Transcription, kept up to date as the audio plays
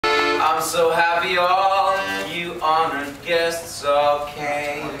I'm so happy all you honored guests all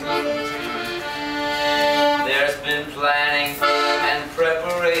came. There's been planning and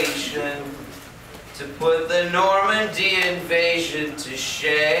preparation to put the Normandy invasion to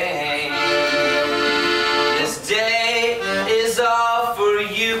shame. This day is all for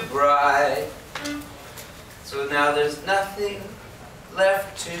you, bride. So now there's nothing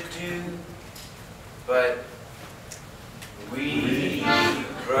left to do but we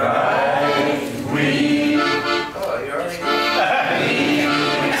bride, we. Oh, you already know.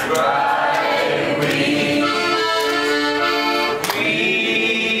 We bride, we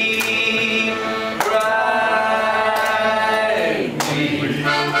bride, we.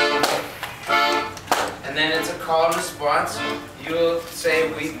 And then it's a call and response. You'll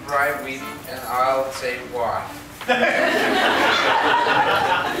say we bride, we, and I'll say why.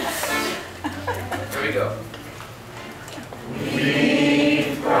 Here we go.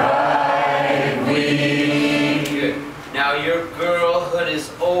 We bride, we. Good. Now your girlhood is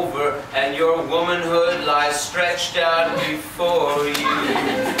over and your womanhood lies stretched out before you.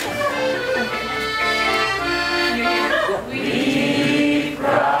 We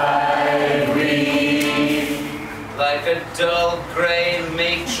bride, we. Like a dull gray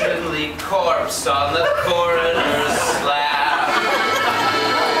matronly corpse on the coroner's slab.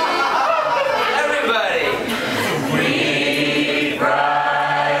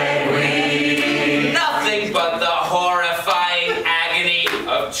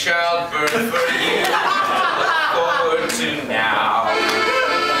 Childbirth for you to look forward to now.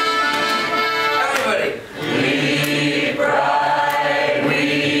 Everybody. We bride, we.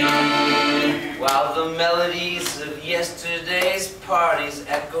 While the melodies of yesterday's parties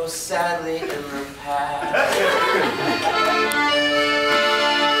echo sadly in the past.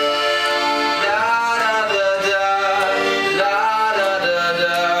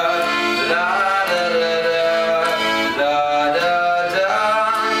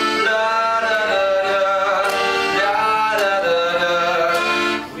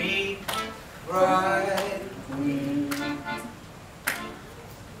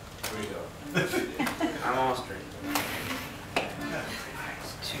 I'm almost ready.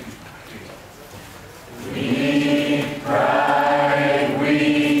 2, 3. We bride, we.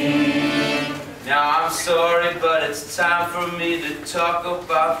 Now I'm sorry, but it's time for me to talk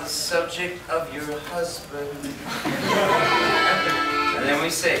about the subject of your husband. And then we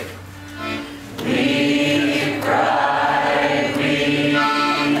sing. We bride, we.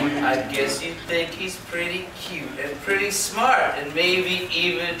 I guess you think he's pretty cute and pretty smart and maybe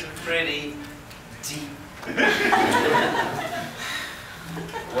even pretty deep.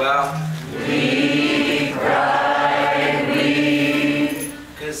 Well, we bride, we.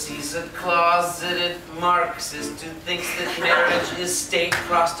 'Cause he's a closeted Marxist who thinks that marriage is state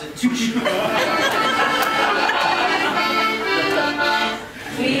prostitution.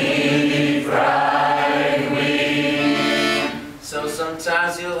 We bride, we. So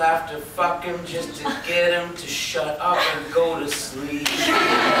sometimes you'll have to fuck him just to get him to shut up and go to sleep.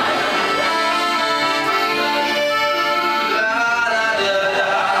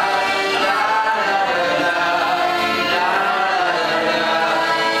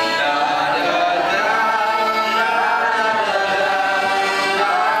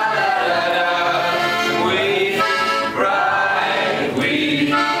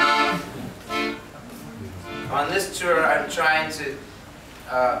 On this tour, I'm trying to,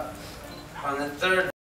 on the third